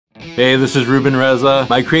Hey, this is Ruben Reza.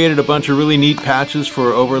 I created a bunch of really neat patches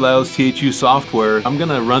for Overloud's THU software. I'm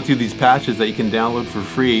gonna run through these patches that you can download for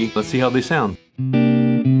free. Let's see how they sound.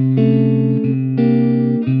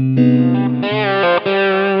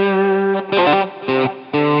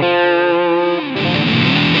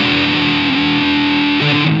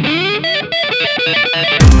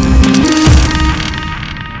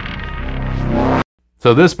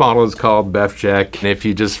 So this model is called Beck Jack, and if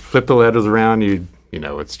you just flip the letters around, you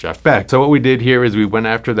know it's Jeff Beck. So what we did here is we went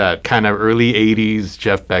after that kind of early 80s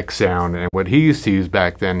Jeff Beck sound, and what he used to use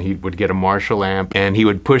back then, he would get a Marshall amp and he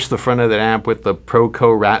would push the front of that amp with the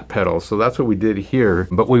Proco rat pedal. So that's what we did here.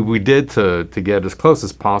 But what we did to get as close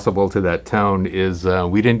as possible to that tone is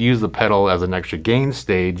we didn't use the pedal as an extra gain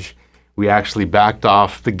stage. We actually backed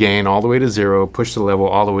off the gain all the way to 0, pushed the level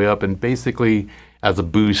all the way up, and basically as a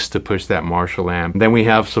boost to push that Marshall amp. Then we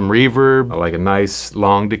have some reverb, like a nice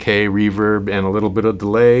long decay reverb and a little bit of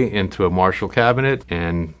delay into a Marshall cabinet,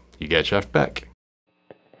 and you get Jeff Beck.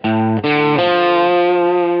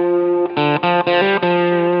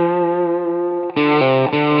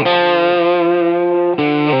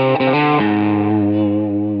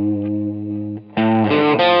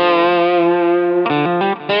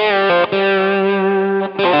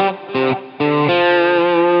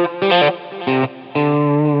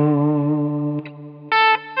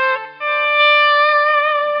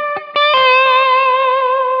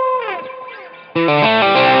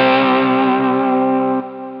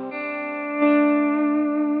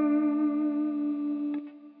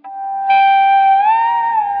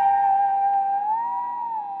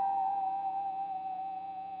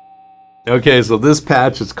 Okay, so this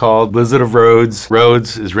patch is called Blizzard of Rhoads.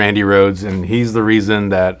 Rhoads is Randy Rhoads, and he's the reason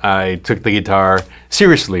that I took the guitar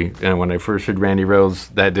seriously. And when I first heard Randy Rhoads,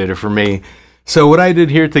 that did it for me. So what I did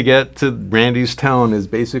here to get to Randy's tone is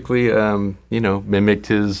basically, you know, mimicked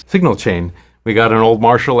his signal chain. We got an old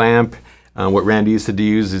Marshall amp. What Randy used to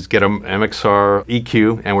use is get an MXR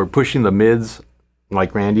EQ, and we're pushing the mids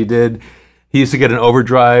like Randy did. He used to get an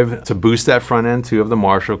overdrive to boost that front end too of the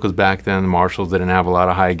Marshall, because back then the Marshalls didn't have a lot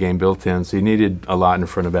of high gain built in, so you needed a lot in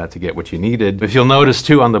front of that to get what you needed. If you'll notice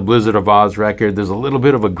too on the Blizzard of Oz record, there's a little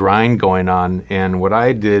bit of a grind going on, and what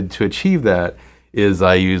I did to achieve that is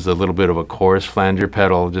I used a little bit of a chorus flanger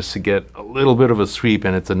pedal just to get a little bit of a sweep,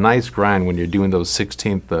 and it's a nice grind when you're doing those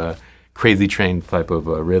 16th crazy train type of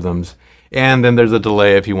rhythms. And then there's a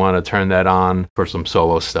delay if you want to turn that on for some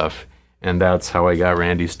solo stuff, and that's how I got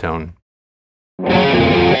Randy's tone.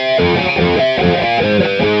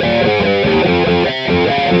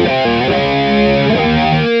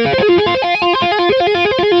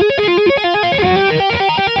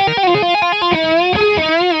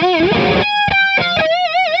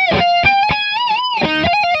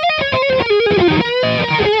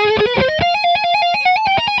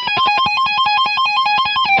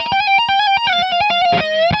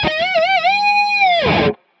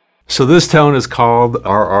 So this tone is called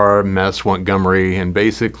RR Wes Montgomery, and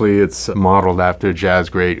basically it's modeled after jazz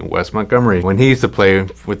great Wes Montgomery. When he used to play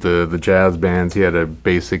with the jazz bands, he had a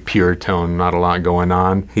basic pure tone, not a lot going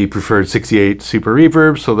on. He preferred 68 super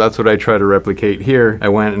reverb, so that's what I try to replicate here. I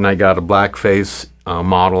went and I got a blackface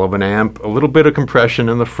model of an amp, a little bit of compression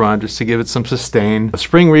in the front just to give it some sustain, a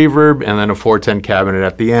spring reverb, and then a 410 cabinet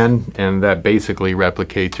at the end, and that basically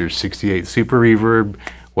replicates your 68 super reverb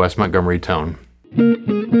Wes Montgomery tone.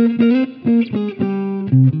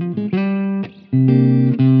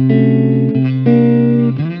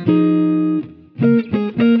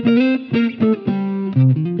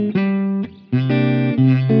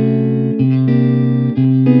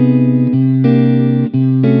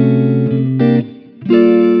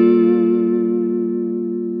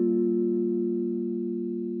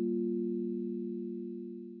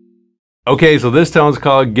 Okay, so this tone's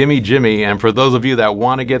called Gimme Jimmy, and for those of you that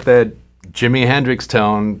want to get that Jimi Hendrix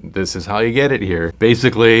tone, this is how you get it here.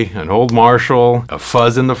 Basically, an old Marshall, a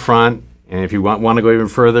fuzz in the front, and if you want to go even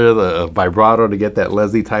further, the vibrato to get that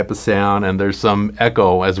Leslie type of sound, and there's some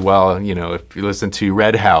echo as well. You know, if you listen to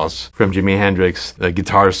Red House from Jimi Hendrix, the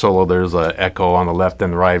guitar solo, there's an echo on the left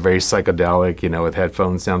and the right, very psychedelic, you know, with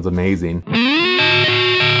headphones, sounds amazing.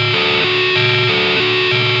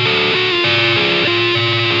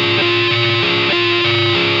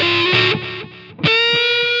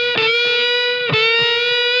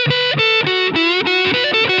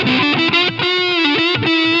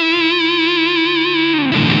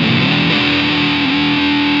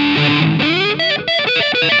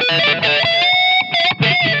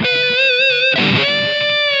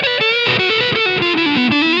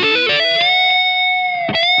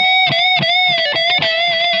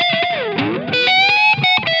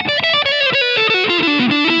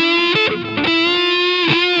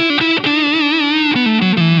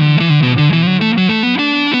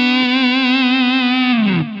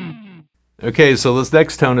 Okay, so this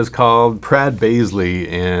next tone is called Pratt Paisley,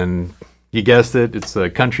 and you guessed it, it's a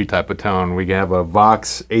country type of tone. We have a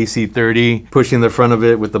Vox AC30 pushing the front of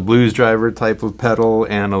it with the blues driver type of pedal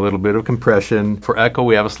and a little bit of compression. For echo,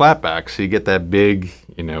 we have a slapback, so you get that big,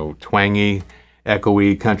 twangy,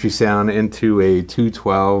 echoey country sound into a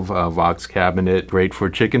 212 Vox cabinet. Great for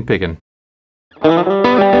chicken picking.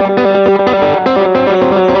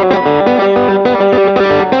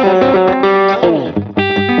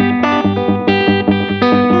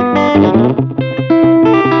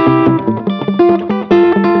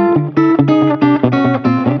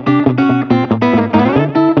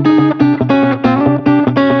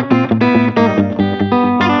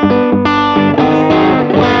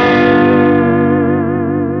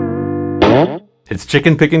 It's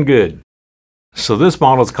chicken picking good. So this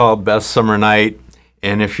model is called Best Summer Night,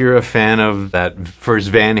 and if you're a fan of that first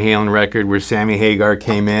Van Halen record where Sammy Hagar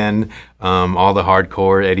came in, all the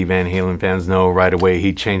hardcore Eddie Van Halen fans know right away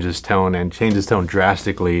he changed his tone, and changed his tone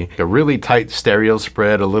drastically. A really tight stereo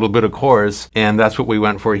spread, a little bit of chorus, and that's what we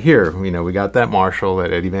went for here. We got that Marshall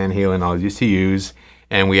that Eddie Van Halen always used to use,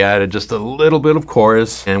 and we added just a little bit of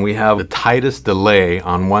chorus, and we have the tightest delay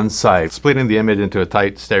on one side. Splitting the image into a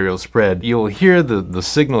tight stereo spread, you'll hear the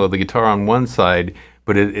signal of the guitar on one side,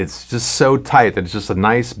 but it's just so tight that it's just a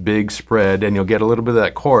nice big spread, and you'll get a little bit of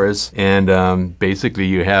that chorus, and basically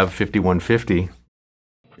you have 5150.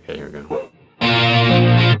 Okay, here we go.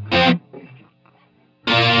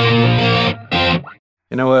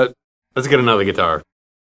 You know what? Let's get another guitar.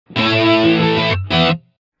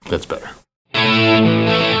 That's better.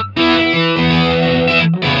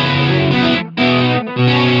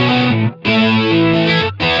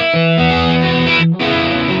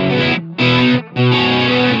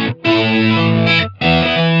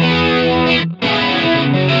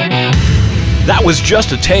 That was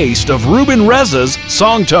just a taste of Ruben Reza's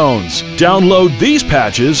Song Tones. Download these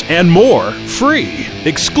patches and more free,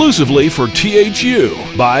 exclusively for THU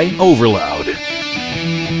by Overloud.